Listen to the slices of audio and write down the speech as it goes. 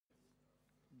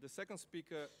The second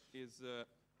speaker is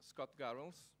Scott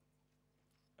Garrels,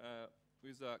 who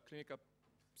is a clinical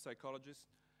psychologist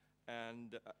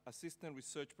and assistant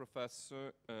research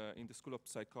professor in the School of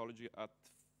Psychology at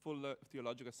Fuller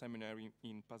Theological Seminary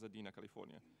in Pasadena,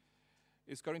 California.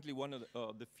 He's currently one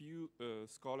of the few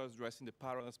scholars addressing the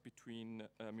parallels between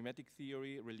mimetic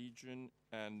theory, religion,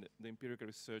 and the empirical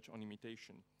research on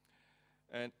imitation.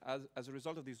 And as a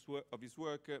result of his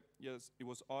work, he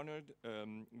was honored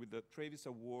with the Travis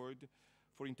Award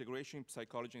for Integration in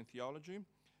Psychology and Theology,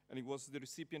 and he was the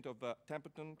recipient of a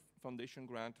Templeton Foundation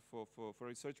grant for a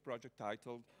research project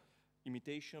titled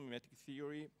Imitation, Mimetic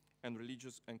Theory, and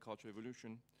Religious and Cultural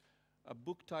Evolution. A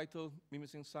book titled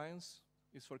Mimicking Science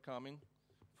is forthcoming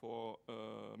for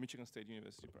Michigan State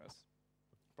University Press,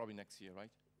 probably next year, right?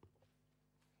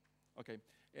 Okay,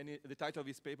 and the title of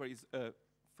his paper is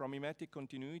From Mimetic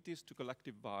Continuities to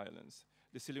Collective Violence,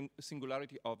 the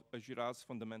Singularity of Girard's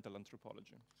Fundamental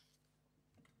Anthropology.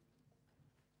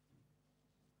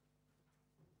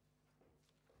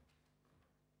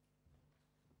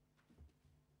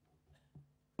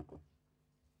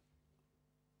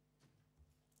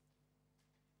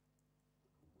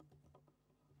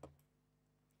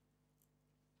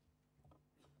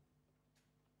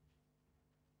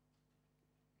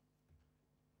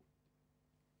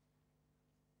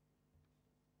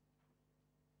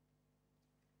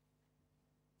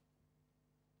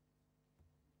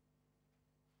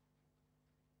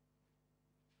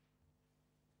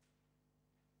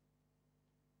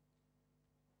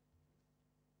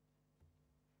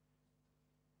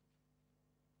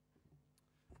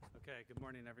 Okay, good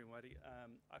morning, everybody.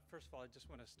 First of all, I just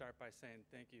want to start by saying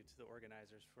thank you to the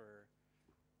organizers for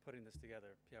putting this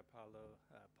together, Pier Paolo,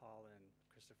 Paul, and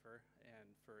Christopher,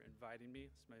 and for inviting me.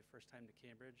 It's my first time to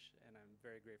Cambridge, and I'm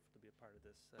very grateful to be a part of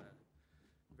this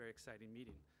very exciting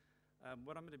meeting.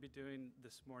 What I'm going to be doing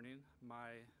this morning,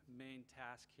 my main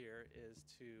task here is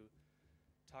to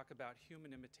talk about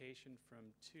human imitation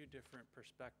from two different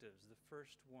perspectives. The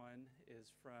first one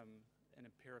is from an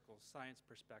empirical science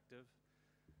perspective,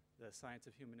 the science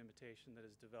of human imitation that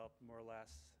has developed more or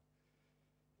less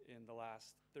in the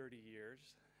last 30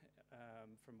 years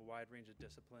from a wide range of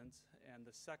disciplines. And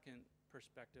the second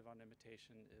perspective on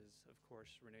imitation is, of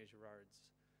course, René Girard's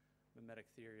mimetic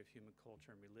theory of human culture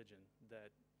and religion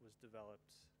that was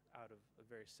developed out of a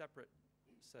very separate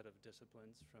set of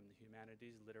disciplines from the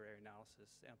humanities, literary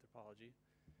analysis, anthropology,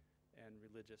 and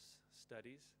religious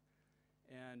studies.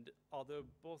 And although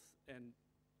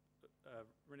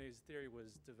René's theory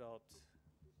was developed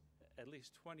at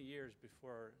least 20 years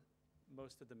before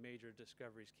most of the major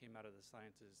discoveries came out of the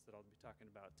sciences that I'll be talking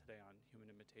about today on human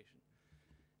imitation.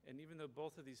 And even though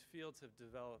both of these fields have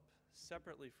developed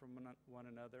separately from one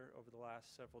another over the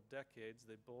last several decades,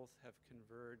 they both have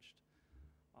converged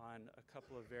on a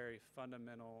couple of very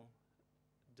fundamental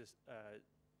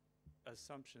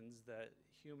assumptions that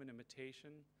human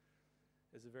imitation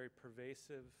is a very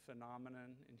pervasive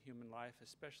phenomenon in human life,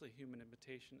 especially human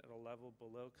imitation at a level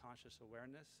below conscious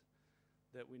awareness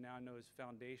that we now know is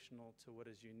foundational to what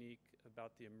is unique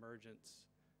about the emergence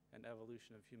and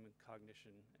evolution of human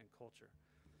cognition and culture.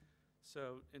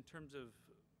 So in terms of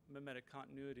mimetic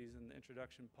continuities, in the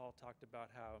introduction, Paul talked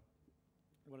about how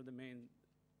one of the main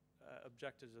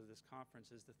objectives of this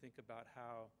conference is to think about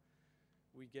how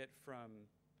we get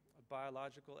from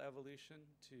biological evolution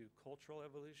to cultural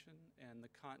evolution and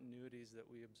the continuities that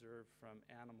we observe from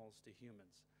animals to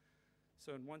humans.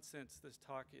 So in one sense, this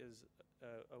talk is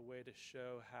a way to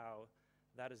show how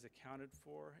that is accounted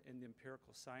for in the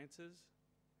empirical sciences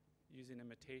using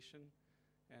imitation,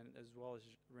 and as well as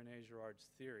René Girard's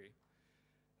theory.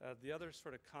 The other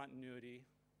sort of continuity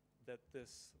that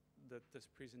this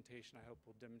presentation I hope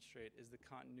will demonstrate is the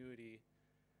continuity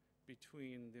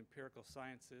between the empirical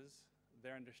sciences,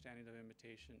 their understanding of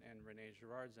imitation, and René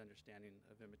Girard's understanding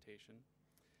of imitation.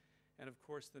 And of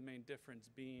course, the main difference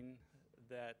being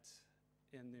that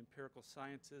in the empirical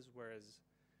sciences, whereas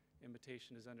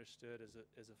imitation is understood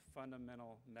as a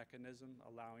fundamental mechanism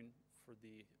allowing for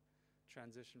the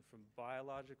transition from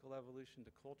biological evolution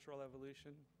to cultural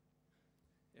evolution,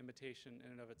 imitation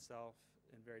in and of itself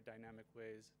in very dynamic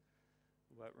ways.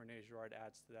 What René Girard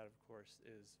adds to that, of course,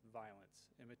 is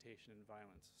violence, imitation and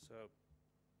violence. So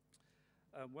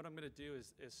what I'm going to do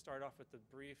is start off with a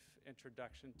brief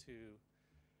introduction to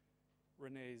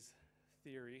René's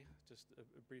theory, just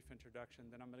a brief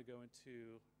introduction. Then I'm going to go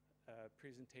into a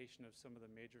presentation of some of the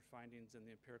major findings in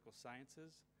the empirical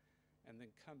sciences, and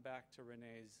then come back to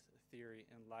René's theory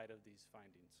in light of these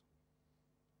findings.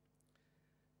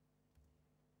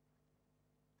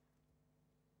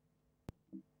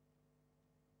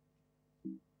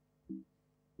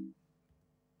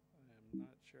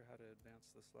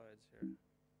 advance the slides here.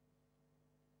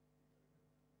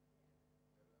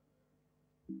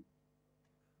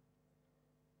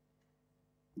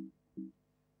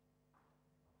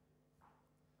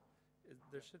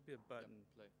 There should be a button.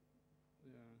 Yeah, play.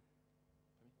 Yeah.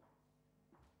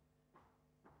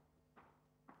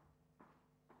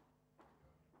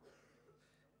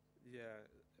 Yeah.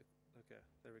 Okay.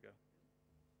 There we go.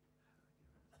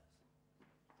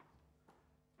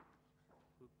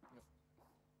 Oop. Yep.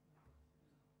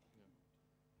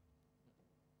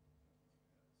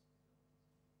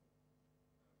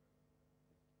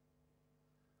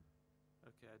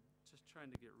 Okay. I'm just trying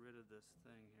to get rid of this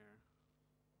thing here.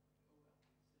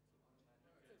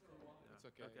 Yeah. It's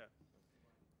okay. Okay.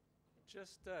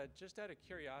 Just out of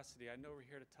curiosity, I know we're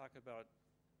here to talk about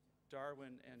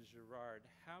Darwin and Girard.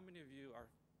 How many of you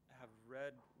have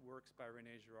read works by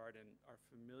René Girard and are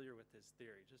familiar with his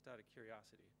theory? Just out of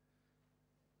curiosity.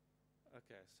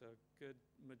 Okay, so good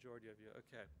majority of you.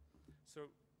 Okay, so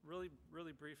really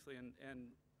briefly, and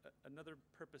another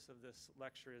purpose of this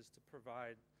lecture is to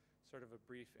provide sort of a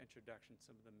brief introduction to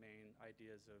some of the main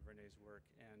ideas of René's work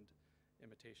and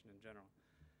imitation in general.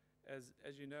 As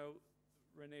you know,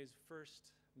 René's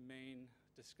first main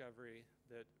discovery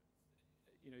that,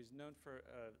 he's known for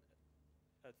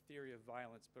a theory of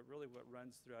violence, but really what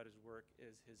runs throughout his work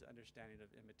is his understanding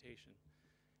of imitation.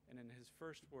 And in his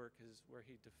first work is where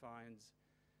he defines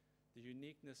the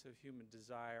uniqueness of human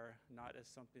desire not as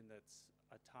something that's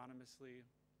autonomously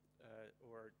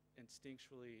or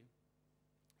instinctually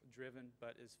driven,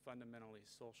 but is fundamentally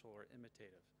social or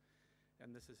imitative.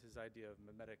 And this is his idea of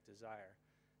mimetic desire.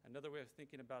 Another way of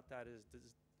thinking about that is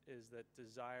that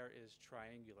desire is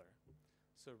triangular.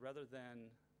 So rather than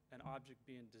an object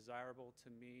being desirable to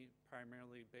me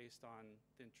primarily based on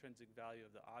the intrinsic value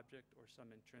of the object or some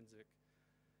intrinsic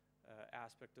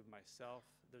aspect of myself,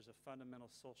 there's a fundamental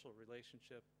social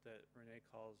relationship that René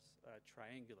calls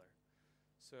triangular.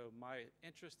 So my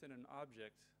interest in an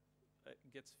object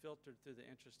gets filtered through the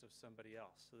interest of somebody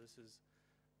else. So this is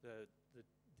the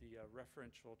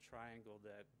referential triangle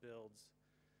that builds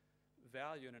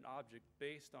value in an object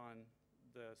based on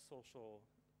the social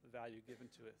value given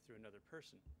to it through another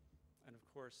person. And of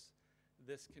course,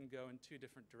 this can go in two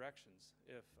different directions.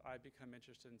 If I become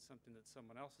interested in something that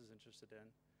someone else is interested in,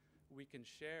 we can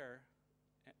share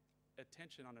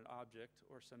attention on an object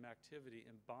or some activity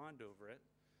and bond over it,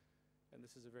 and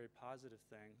this is a very positive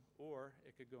thing. Or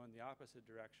it could go in the opposite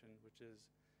direction, which is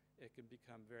it can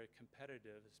become very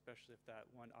competitive, especially if that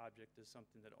one object is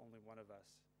something that only one of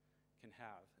us can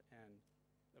have. And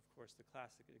of course, the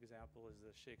classic example is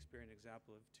the Shakespearean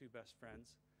example of two best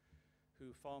friends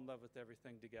who fall in love with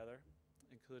everything together,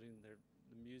 including the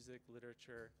music,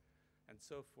 literature, and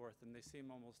so forth, and they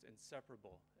seem almost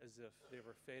inseparable, as if they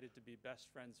were fated to be best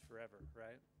friends forever,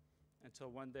 right?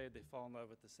 Until one day they fall in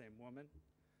love with the same woman,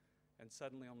 and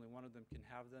suddenly only one of them can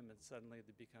have them, and suddenly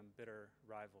they become bitter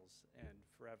rivals, and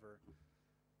forever,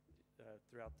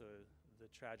 throughout the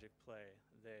tragic play,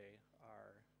 they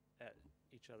are at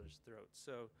each other's throats.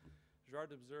 So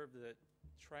Girard observed that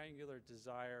triangular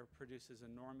desire produces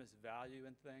enormous value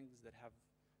in things that have,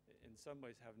 in some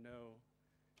ways, have no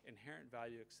inherent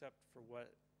value except for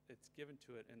what it's given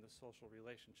to it in the social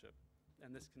relationship.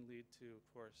 And this can lead to, of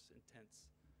course, intense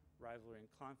rivalry and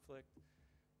conflict.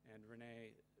 And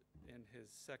René, in his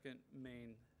second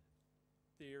main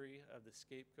theory of the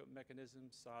scapegoat mechanism,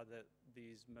 saw that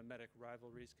these mimetic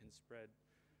rivalries can spread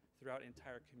throughout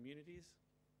entire communities,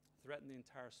 threaten the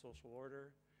entire social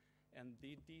order, and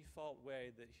the default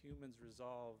way that humans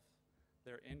resolve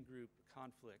their in-group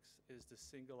conflicts is to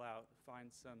single out, find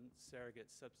some surrogate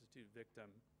substitute victim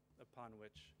upon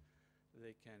which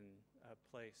they can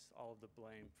place all of the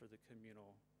blame for the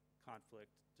communal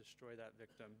conflict, destroy that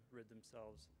victim, rid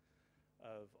themselves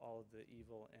of all of the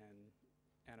evil and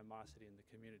animosity in the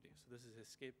community. So this is his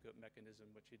scapegoat mechanism,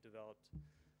 which he developed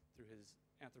through his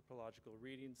anthropological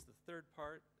readings. The third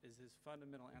part is his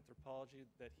fundamental anthropology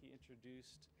that he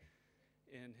introduced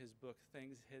in his book,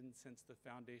 Things Hidden Since the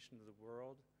Foundation of the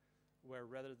World, where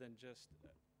rather than just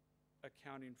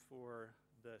accounting for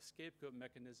the scapegoat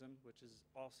mechanism, which is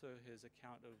also his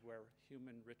account of where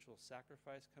human ritual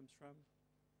sacrifice comes from,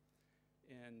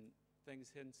 in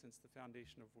Things Hidden Since the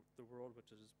Foundation of the World,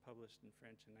 which was published in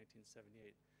French in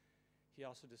 1978, he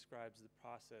also describes the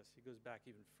process. He goes back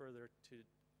even further to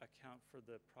account for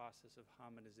the process of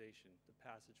hominization, the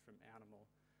passage from animal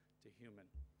to human.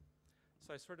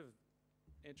 So I sort of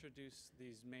introduce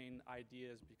these main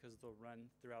ideas because they'll run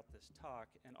throughout this talk,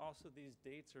 and also these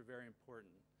dates are very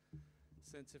important,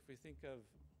 since if we think of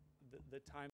the time